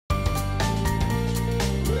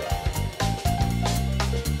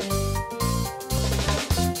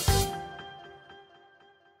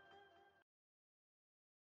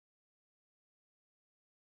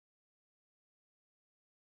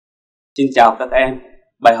Xin chào các em.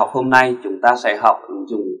 Bài học hôm nay chúng ta sẽ học ứng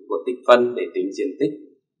dụng của tích phân để tính diện tích.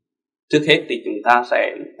 Trước hết thì chúng ta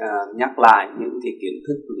sẽ nhắc lại những cái kiến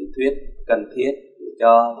thức lý thuyết cần thiết để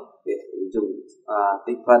cho việc ứng dụng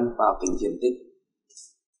tích phân vào tính diện tích.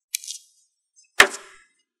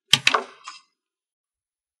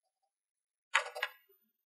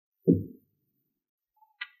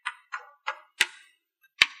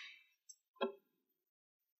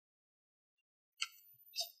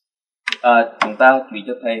 Chúng ta chú ý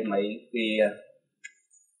cho thầy mấy cái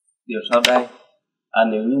điều sau đây.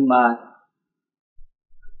 Nếu như mà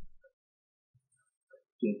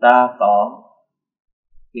chúng ta có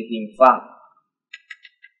cái hình phẳng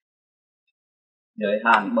giới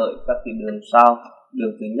hạn bởi các cái đường sau.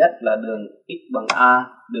 Đường thứ nhất là đường x bằng a,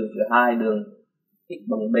 đường thứ hai đường x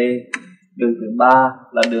bằng b, đường thứ ba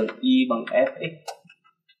là đường y bằng fx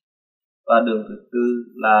và đường thứ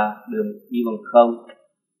tư là đường y bằng 0.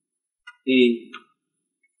 Thì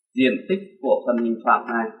diện tích của phần hình phẳng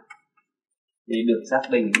này thì được xác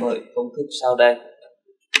định bởi công thức sau đây.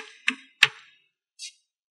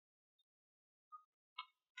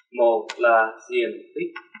 Một là diện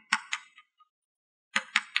tích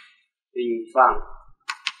hình phẳng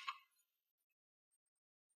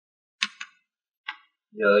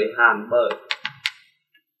giới hạn bởi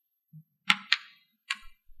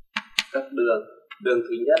các đường. Đường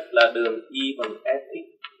thứ nhất là đường y bằng fx,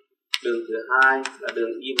 đường thứ hai là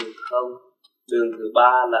đường y bằng 0, đường thứ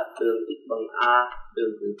ba là đường x bằng a,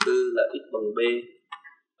 đường thứ tư là x bằng b,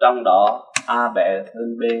 trong đó a bé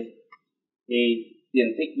hơn b. Thì diện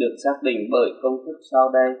tích được xác định bởi công thức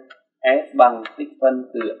sau đây. F bằng tích phân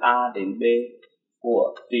từ a đến b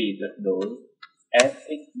của tùy tuyệt đối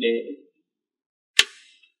fx dx.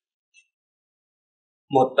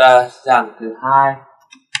 Một dạng thứ hai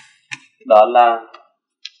đó là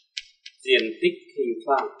diện tích hình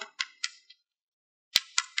phẳng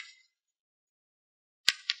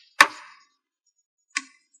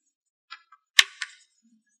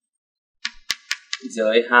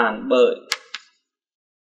giới hạn bởi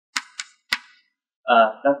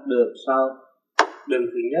các đường sau. Đường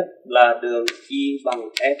thứ nhất là đường y bằng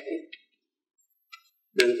fx,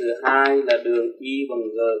 đường thứ hai là đường y bằng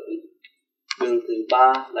gx, đường thứ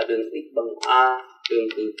ba là đường x bằng a, đường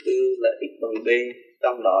thứ tư là x bằng b,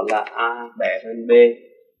 trong đó là a bé hơn b.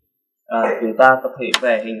 Chúng ta có thể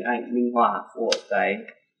vẽ hình ảnh minh họa của cái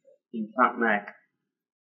hình phẳng này.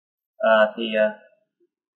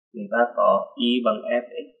 Chúng ta có y bằng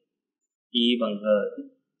fx, y bằng gx.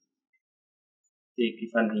 Thì cái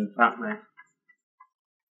phần hình phẳng này,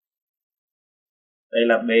 đây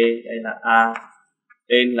là b, đây là a,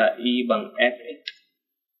 trên là y bằng fx,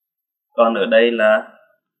 còn ở đây là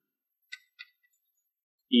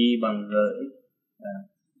y bằng gx.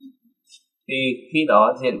 Thì khi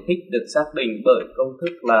đó diện tích được xác định bởi công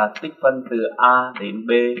thức là tích phân từ a đến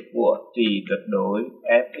b của tùy tuyệt đối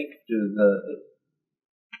fx trừ gx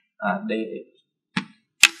dx.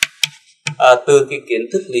 Từ cái kiến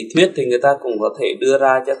thức lý thuyết thì người ta cũng có thể đưa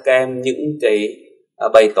ra cho các em những cái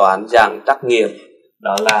bài toán dạng trắc nghiệm.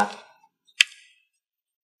 Đó là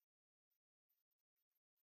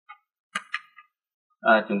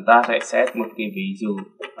chúng ta sẽ xét một cái ví dụ.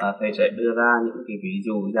 Thầy sẽ đưa ra những cái ví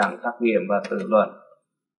dụ dạng trắc nghiệm và tự luận.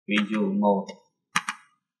 Ví dụ 1.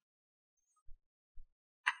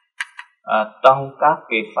 Trong các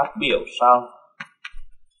cái phát biểu sau,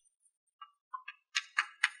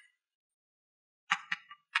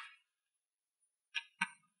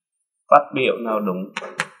 phát biểu nào đúng?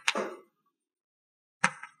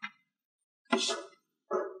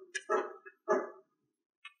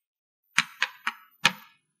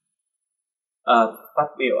 Phát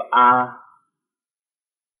biểu A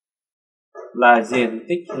là diện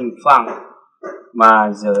tích hình phẳng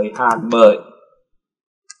mà giới hạn bởi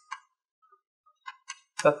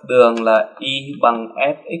các đường là y bằng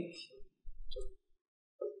fx,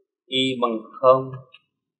 y bằng 0,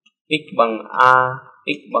 x bằng a,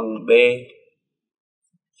 x bằng b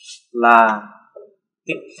là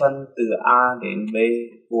tích phân từ a đến b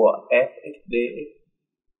của fx dx.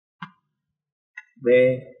 B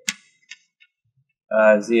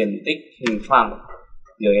diện tích hình phẳng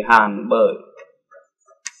giới hạn bởi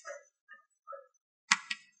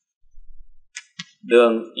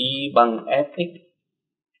đường y bằng fx,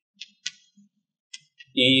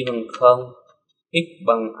 y bằng 0, x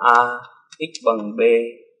bằng a, x bằng b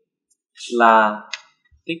là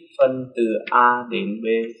tích phân từ a đến b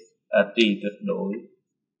tùy tuyệt đối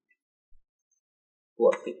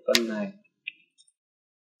của tích phân này.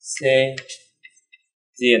 C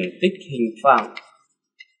diện tích hình phẳng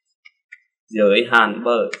giới hạn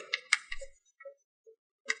bởi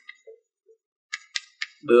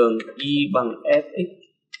đường y bằng fx,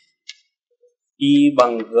 y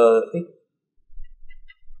bằng gx,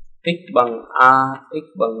 x bằng a, x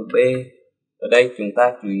bằng b. Ở đây chúng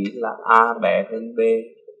ta chú ý là a bé hơn b,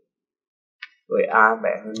 với a bé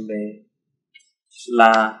hơn b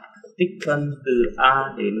là tích phân từ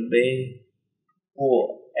a đến b của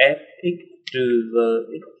fx trừ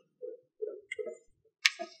gx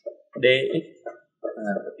dx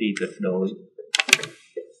tỷ tuyệt đối.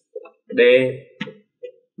 D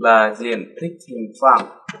là diện tích hình phẳng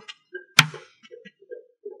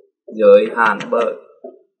giới hạn bởi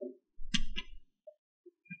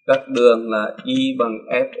các đường là y bằng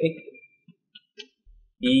fx,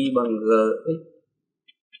 y bằng gx,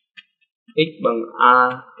 x bằng a,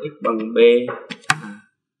 x bằng b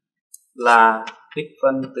là tích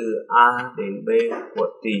phân từ a đến b của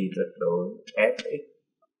tỷ tuyệt đối fx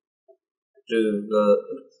trừ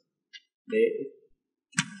gx dx.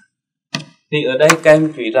 Thì ở đây các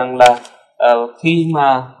em chú ý rằng là khi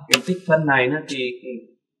mà cái tích phân này nó thì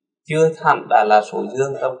chưa hẳn đã là số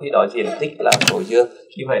dương, trong khi đó diện tích là số dương.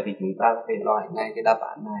 Như vậy thì chúng ta có thể loại ngay cái đáp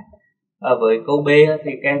án này. Với câu B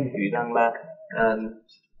thì các em chú ý rằng là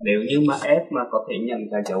nếu như mà f mà có thể nhận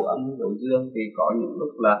cái dấu âm dấu dương thì có những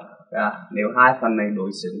lúc là nếu hai phần này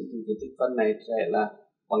đối xứng thì cái tích phân này sẽ là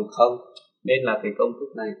bằng 0, nên là cái công thức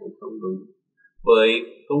này cũng không đúng. Với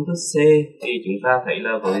công thức C thì chúng ta thấy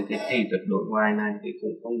là với cái tỷ tuyệt đối ngoài này thì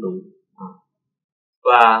cũng không đúng.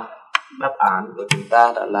 Và đáp án của chúng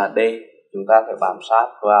ta đã là D. Chúng ta phải bám sát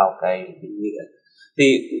vào cái định nghĩa.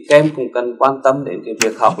 Thì các em cũng cần quan tâm đến cái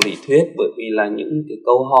việc học lý thuyết, bởi vì là những cái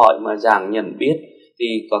câu hỏi mà giảng nhận biết thì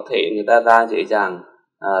có thể người ta ra dễ dàng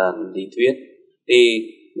lý thuyết. Thì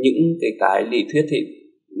những cái lý thuyết thì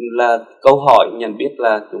là câu hỏi nhận biết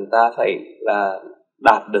là chúng ta phải là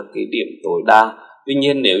đạt được cái điểm tối đa. Tuy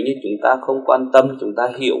nhiên nếu như chúng ta không quan tâm, chúng ta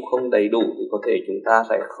hiểu không đầy đủ thì có thể chúng ta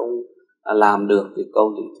sẽ không làm được cái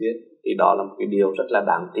câu lý thuyết. Thì đó là một cái điều rất là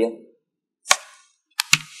đáng tiếc.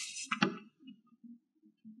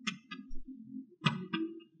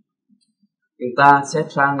 Chúng ta xét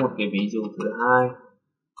sang một cái ví dụ thứ hai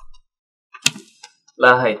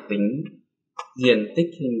là hãy tính diện tích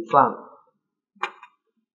hình phẳng.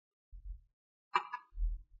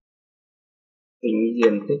 Tính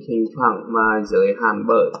diện tích hình phẳng mà giới hạn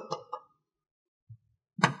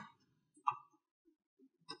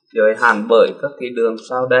bởi các cái đường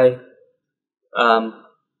sau đây.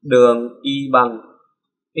 Đường y bằng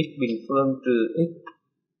x bình phương trừ x,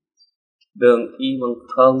 đường y bằng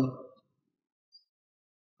 0,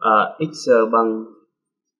 x bằng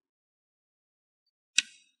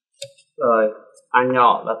rồi a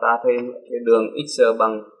nhỏ là ta thêm cái đường x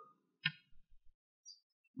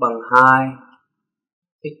bằng 2,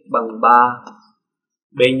 x bằng 3,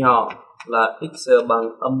 b nhỏ là x bằng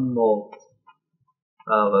âm 1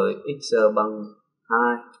 với x bằng 2.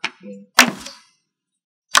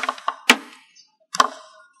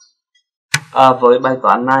 Với bài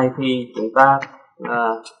toán này thì chúng ta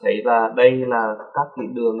thấy là đây là các cái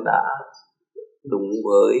đường đã đúng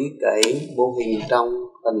với cái mô hình trong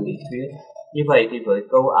phần lý thuyết. Như vậy thì với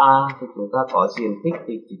câu A thì chúng ta có diện tích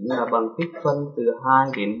thì chính là bằng tích phân từ 2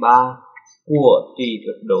 đến 3 của trị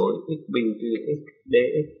tuyệt đối x bình trừ x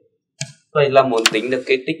dx. Vậy là muốn tính được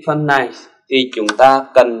cái tích phân này thì chúng ta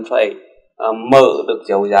cần phải mở được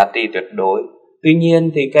dấu giá trị tuyệt đối. Tuy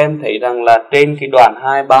nhiên thì các em thấy rằng là trên cái đoạn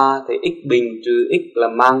 23 thì x bình trừ x là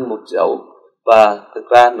mang một dấu và thực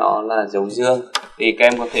ra nó là dấu dương. Thì các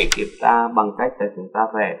em có thể kiểm tra bằng cách là chúng ta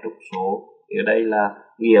vẽ trục số. Thì ở đây là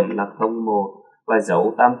nghiệm là 01 và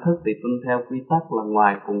dấu tam thức thì tuân theo quy tắc là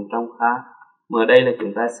ngoài cùng trong khác. Mà ở đây là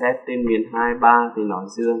chúng ta xét trên miền 23 thì nó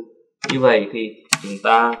dương. Như vậy thì chúng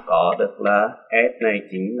ta có được là S này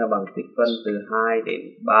chính là bằng tích phân từ 2 đến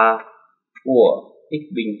 3 của x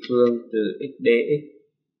bình phương trừ x dx.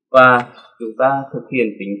 Và chúng ta thực hiện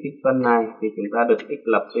tính tích phân này thì chúng ta được x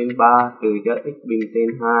lập trên 3 trừ cho x bình trên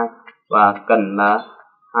 2 và cần là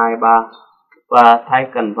 23. Và thay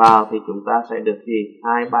cần vào thì chúng ta sẽ được gì?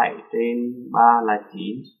 27 trên 3 là 9,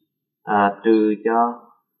 trừ cho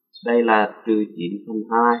đây là trừ 9 phần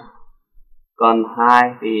 2. Còn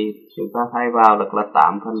 2 thì chúng ta thay vào được là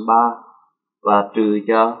 8 phần 3 và trừ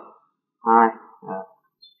cho 2.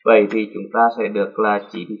 Vậy thì chúng ta sẽ được là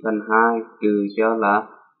 9 phần 2 trừ cho là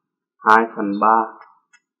 2 phần 3.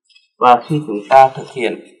 Và khi chúng ta thực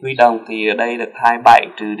hiện quy đồng thì ở đây được 27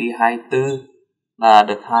 trừ đi 24 là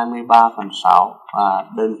được 23 phần 6 và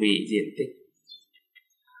đơn vị diện tích.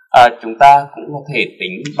 Chúng ta cũng có thể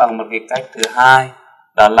tính bằng một cái cách thứ hai,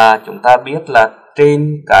 đó là chúng ta biết là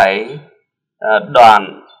trên cái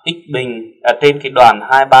đoạn x bình trên cái đoạn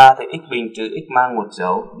 23 thì x bình trừ x mang một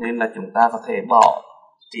dấu, nên là chúng ta có thể bỏ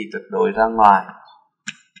trị tuyệt đối ra ngoài.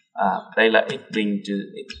 Đây là x bình trừ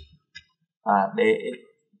x dx.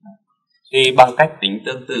 Thì bằng cách tính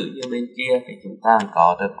tương tự như bên kia thì chúng ta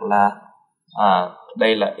có được là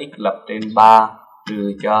đây là x lập trên 3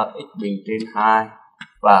 trừ cho x bình trên 2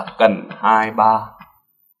 và cạnh 23.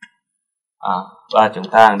 Và chúng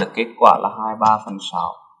ta được kết quả là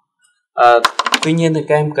 23/6. Tuy nhiên thì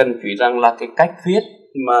các em cần chú ý rằng là cái cách viết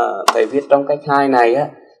mà thầy viết trong cách 2 này á,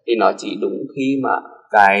 thì nó chỉ đúng khi mà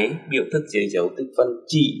cái biểu thức dưới dấu tích phân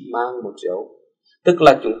chỉ mang một dấu. Tức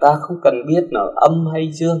là chúng ta không cần biết nó âm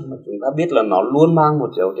hay dương, mà chúng ta biết là nó luôn mang một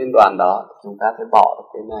dấu trên đoạn đó, chúng ta phải bỏ được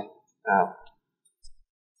cái này.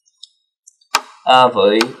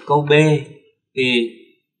 Với câu B thì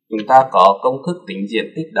chúng ta có công thức tính diện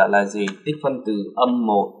tích, đó là gì? Tích phân từ âm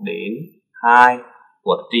 1 đến 2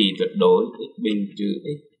 của trị tuyệt đối x bình trừ x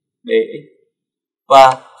dx.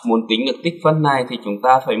 Và muốn tính được tích phân này thì chúng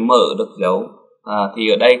ta phải mở được dấu. Thì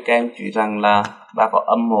ở đây các em chú ý rằng là ta có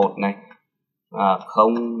âm 1 này,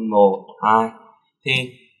 0, 1, 2. Thì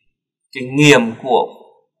cái nghiệm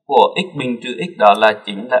của x bình trừ x đó là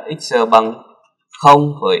chính là x giờ bằng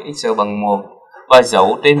 0 với x giờ bằng 1. Và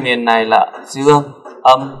dấu trên miền này là dương,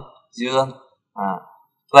 âm, dương.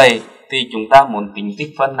 Vậy thì chúng ta muốn tính tích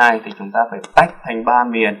phân này thì chúng ta phải tách thành 3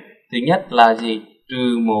 miền. Thứ nhất là gì?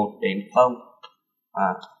 Trừ 1 đến 0.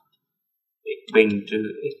 X bình trừ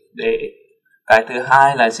x dx. Cái thứ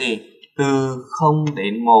hai là gì? Từ 0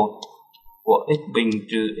 đến 1 của x bình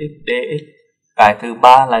trừ x dx. Cái thứ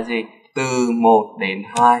ba là gì? Từ 1 đến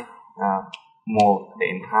 2. 1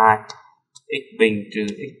 đến 2 x bình trừ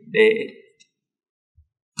x dx.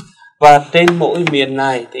 Và trên mỗi miền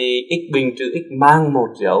này thì x bình trừ x mang một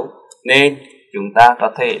dấu, nên chúng ta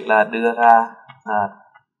có thể là đưa ra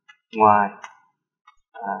ngoài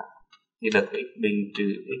thì được x bình trừ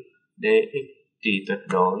x dx trị tuyệt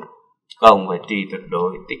đối cộng với trị tuyệt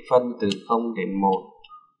đối tích phân từ 0 đến 1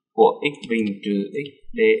 của x bình trừ x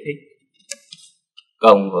dx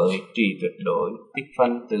cộng với trị tuyệt đối tích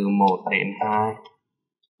phân từ 1 đến 2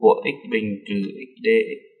 của x bình trừ x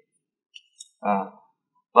dx.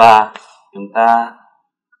 Và chúng ta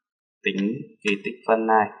tính cái tích phân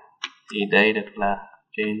này thì đây được là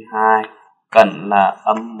trên 2, cạnh là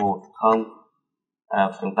âm 1, 0.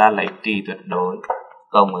 Chúng ta lấy trị tuyệt đối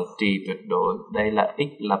cộng với trị tuyệt đối, đây là x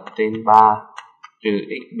lập trên 3 trừ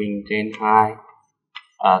x bình trên 2,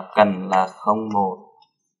 cạnh là 0, 1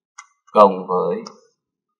 cộng với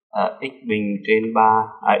x bình trên 3,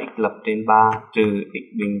 x lập trên 3 trừ x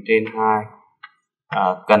bình trên 2,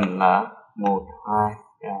 cạnh là 1, 2.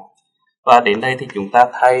 Và đến đây thì chúng ta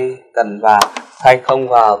thay cạnh vào, thay 0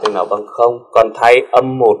 vào thì nó bằng 0, còn thay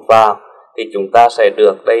âm 1 vào thì chúng ta sẽ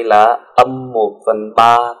được đây là âm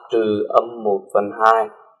 1/3 trừ âm 1/2.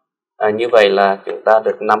 Như vậy là chúng ta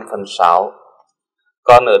được 5/6.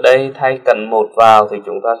 Còn ở đây thay cạnh 1 vào thì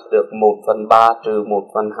chúng ta sẽ được 1/3 trừ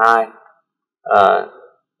 1/2.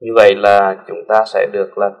 Như vậy là chúng ta sẽ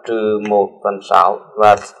được là trừ 1/6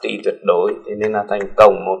 và trị tuyệt đối thì nên là thành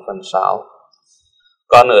cộng 1/6.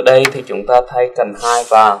 Còn ở đây thì chúng ta thay cạnh 2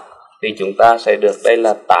 vào thì chúng ta sẽ được đây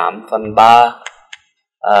là 8/3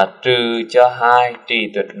 trừ cho 2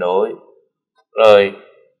 trị tuyệt đối, rồi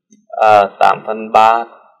 8/3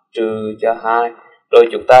 trừ cho 2, rồi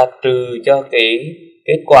chúng ta trừ cho cái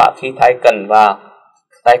kết quả khi thay cạnh vào,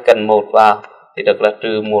 thay cạnh 1 vào thì được là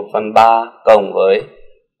trừ 1/3 cộng với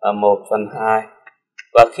 1/2.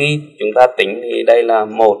 Và khi chúng ta tính thì đây là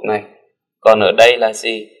 1 này, còn ở đây là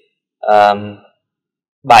gì?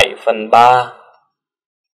 7/3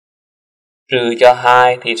 trừ cho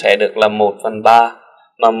 2 thì sẽ được là 1/3,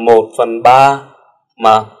 mà 1/3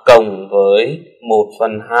 mà cộng với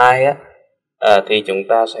 1/2 thì chúng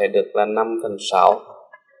ta sẽ được là 5/6.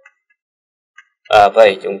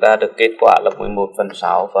 Vậy chúng ta được kết quả là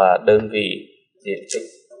 11/6 và đơn vị diện tích